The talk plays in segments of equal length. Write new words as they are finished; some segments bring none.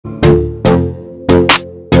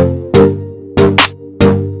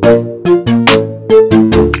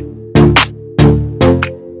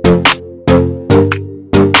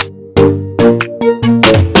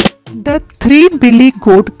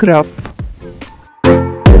goat Gruff.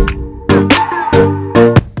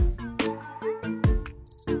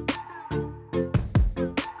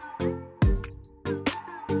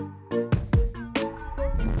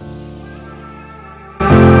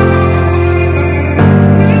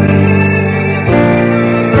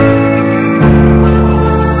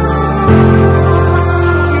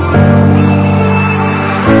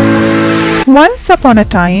 Once upon a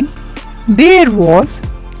time, there was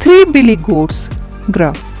 3 billy goats,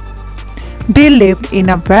 Gruff. They lived in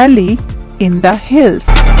a valley in the hills.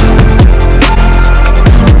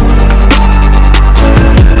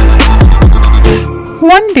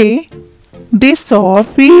 One day, they saw a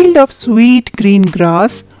field of sweet green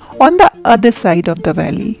grass on the other side of the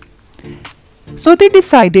valley. So they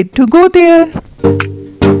decided to go there.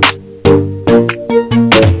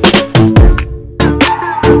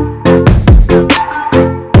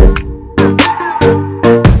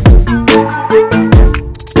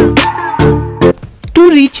 To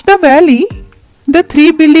reach the valley, the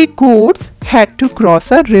 3 billy goats had to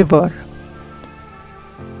cross a river.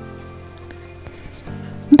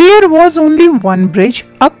 There was only one bridge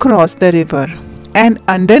across the river, and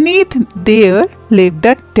underneath there lived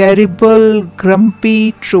a terrible,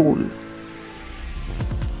 grumpy troll.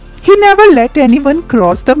 He never let anyone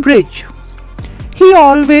cross the bridge. He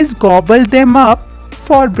always gobbled them up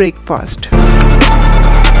for breakfast.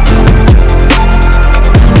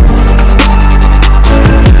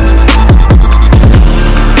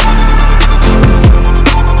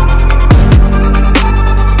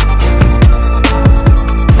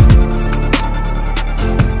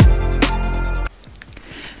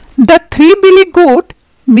 The 3 billy goat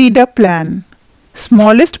made a plan.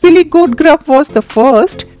 Smallest billy goat Gruff was the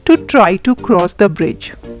first to try to cross the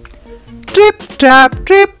bridge. Trip,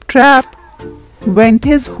 trap, went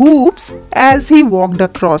his hooves as he walked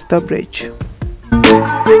across the bridge.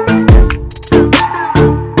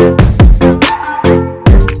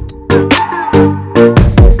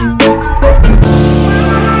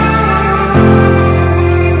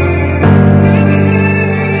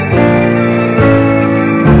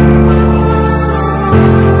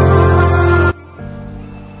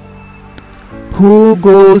 Who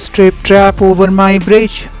goes trip-trap over my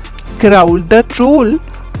bridge? Growled the troll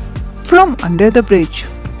from under the bridge.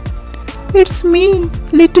 It's me,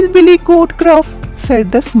 little billy goat Gruff,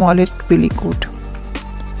 said the smallest billy goat.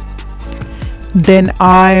 Then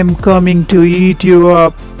I am coming to eat you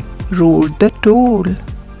up, roared the troll.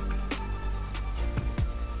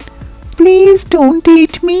 Please don't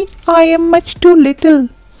eat me, I am much too little,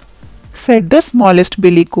 said the smallest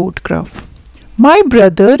billy goat Gruff. My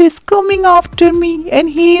brother is coming after me and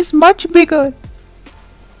he is much bigger.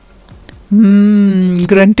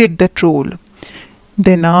 Grunted the troll.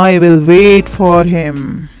 Then I will wait for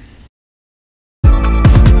him.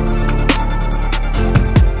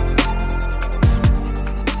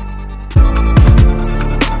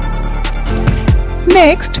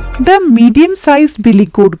 Next, the medium-sized billy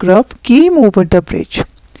goat Gruff came over the bridge.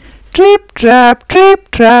 Trip,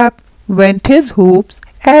 trap, went his hooves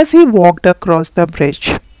as he walked across the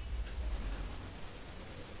bridge.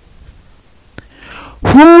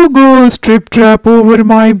 Who goes trip-trap over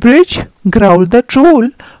my bridge? Growled the troll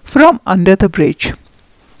from under the bridge.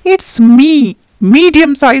 It's me,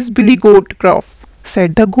 medium-sized billy goat Gruff,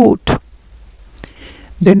 said the goat.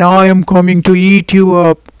 Then I am coming to eat you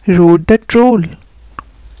up, roared the troll.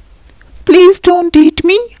 Please don't eat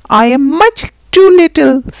me, I am much too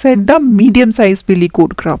little, said the medium-sized billy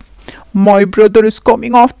goat Gruff. My brother is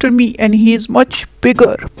coming after me and he is much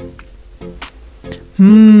bigger.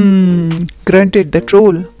 Grunted the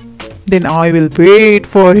troll. Then I will wait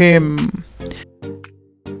for him.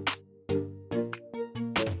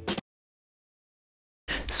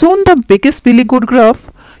 Soon the biggest billy goat Gruff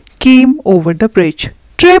came over the bridge.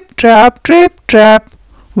 Trip, trap,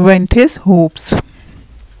 went his hooves.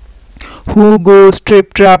 Who goes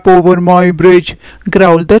trip-trap over my bridge?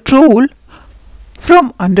 Growled the troll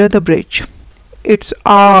from under the bridge. It's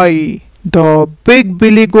I, the big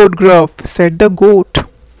billy goat Gruff, said the goat.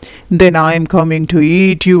 Then I am coming to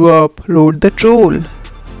eat you up, roared the troll.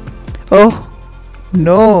 Oh,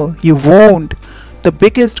 no, you won't, the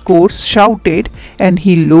biggest goat shouted, and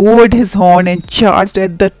he lowered his horn and charged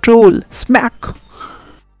at the troll. Smack!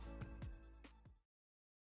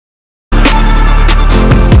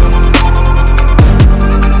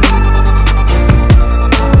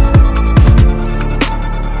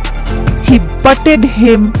 He butted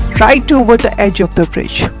him right over the edge of the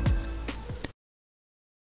bridge.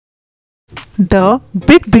 The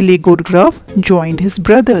big billy goat Gruff joined his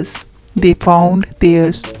brothers. They found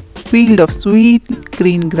their field of sweet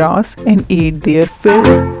green grass and ate their fill.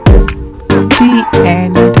 The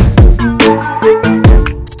end.